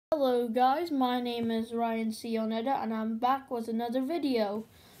Hello guys, my name is Ryan Sionetta and I'm back with another video.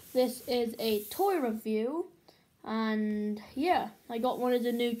 This is a toy review and yeah, I got one of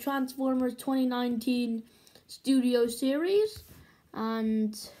the new Transformers 2019 Studio Series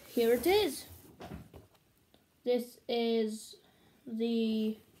and here it is. This is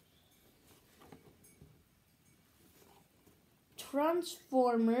the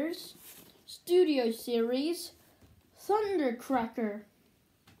Transformers Studio Series Thundercracker.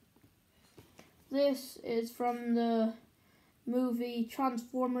 This is from the movie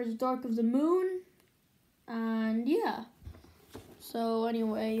Transformers Dark of the Moon, and yeah. So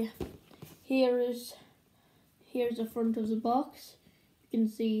anyway, here's the front of the box. You can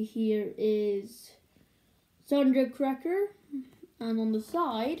see here is Thundercracker, and on the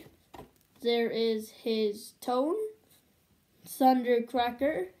side there is his tone,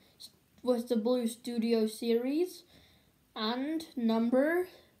 Thundercracker, with the Blue Studio Series, and number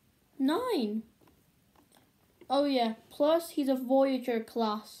 9. Oh yeah, plus he's a Voyager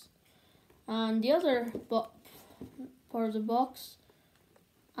class. And the other part of the box,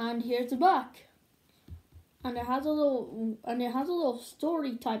 and here's the back. And it has a little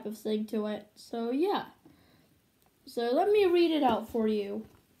story type of thing to it. So yeah. So let me read it out for you.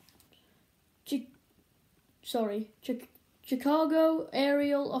 Chicago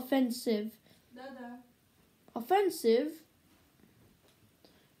Aerial Offensive. Offensive?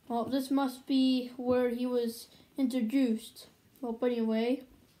 Well, this must be where he was introduced. Well, but anyway,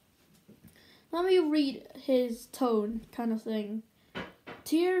 let me read his tone kind of thing.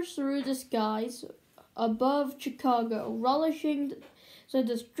 Tears through the skies above Chicago, relishing the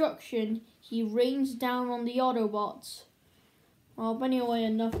destruction, he rains down on the Autobots. Well, but anyway,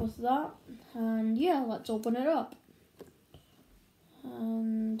 enough with that. And yeah, let's open it up.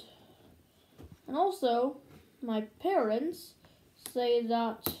 And also, my parents say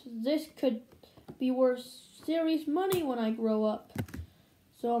that this could be worth serious money when I grow up.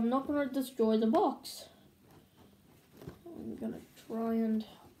 So I'm not going to destroy the box. I'm going to try and...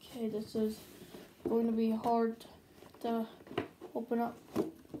 Okay, this is going to be hard to open up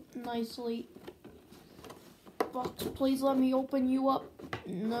nicely. Box, please let me open you up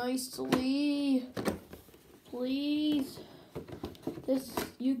nicely. Please. This,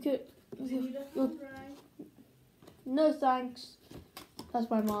 you could... No thanks. That's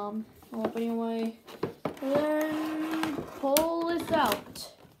my mom. Oh, but anyway, then pull this out.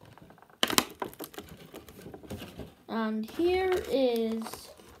 And here is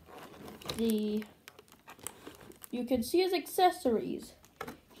the, you can see his accessories.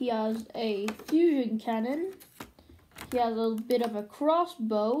 He has a fusion cannon. He has a bit of a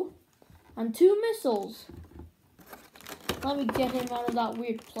crossbow and 2 missiles. Let me get him out of that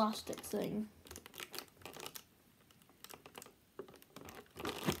weird plastic thing.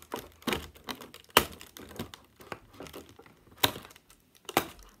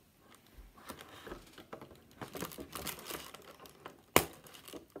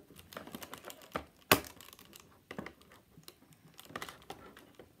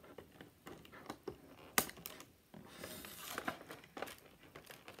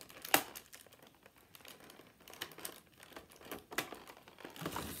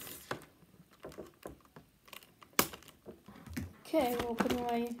 Okay, we'll put it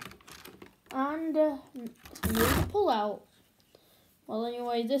away. And new pull out. Well,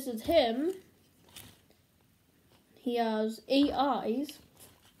 anyway, this is him. He has 8 eyes,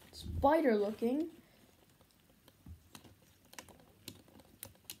 spider looking.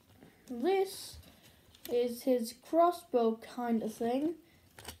 This is his crossbow kind of thing,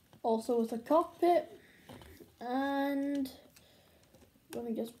 also with a cockpit. And let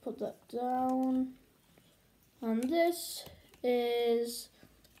me just put that down. And this is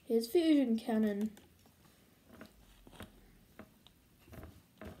his fusion cannon.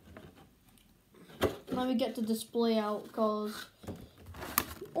 Let me get the display out,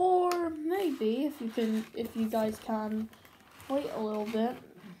 or maybe if you guys can wait a little bit.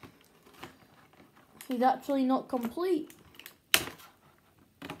 He's actually not complete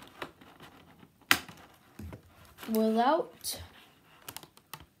without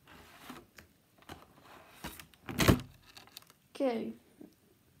okay.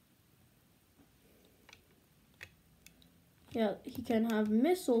 Yeah, he can have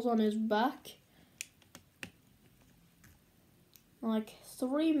missiles on his back. Like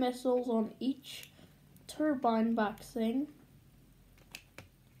 3 missiles on each turbine back thing.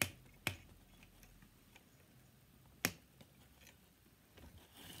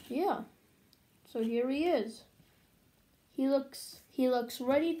 Yeah. So here he is. He looks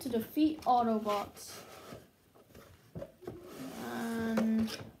ready to defeat Autobots. And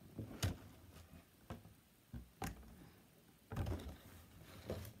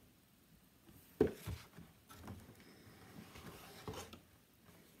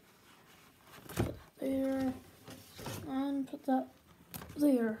there, and put that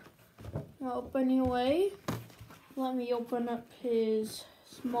there. Well, anyway, let me open up his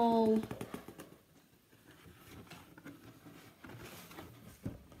small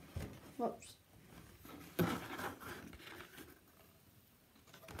whoops.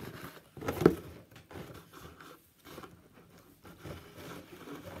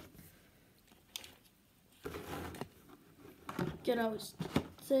 Get out his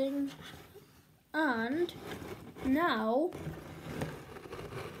thing, and now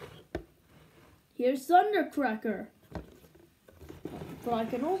here's Thundercracker. But I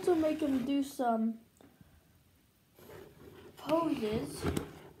can also make him do some poses,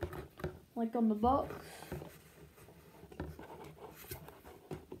 like on the box.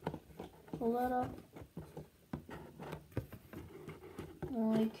 Pull that up.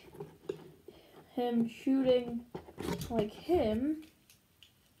 Like him shooting like him.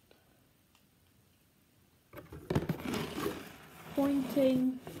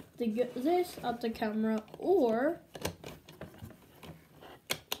 Pointing this at the camera, or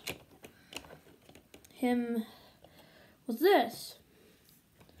him with this.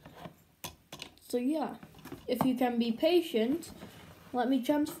 So yeah, if you can be patient, let me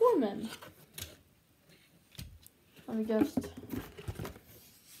transform him. Let me just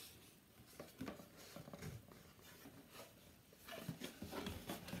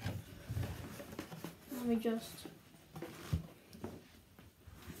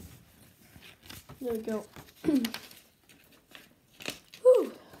there we go.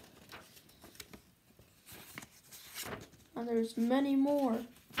 Whew. And there's many more.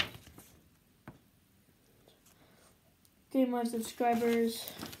 Okay, my subscribers,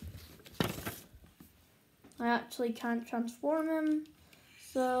 I actually can't transform him.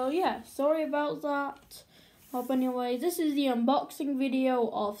 So yeah, sorry about that. Hope anyway, this is the unboxing video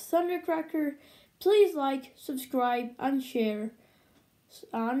of Thundercracker. Please like, subscribe, and share.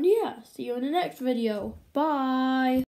 And yeah, see you in the next video. Bye!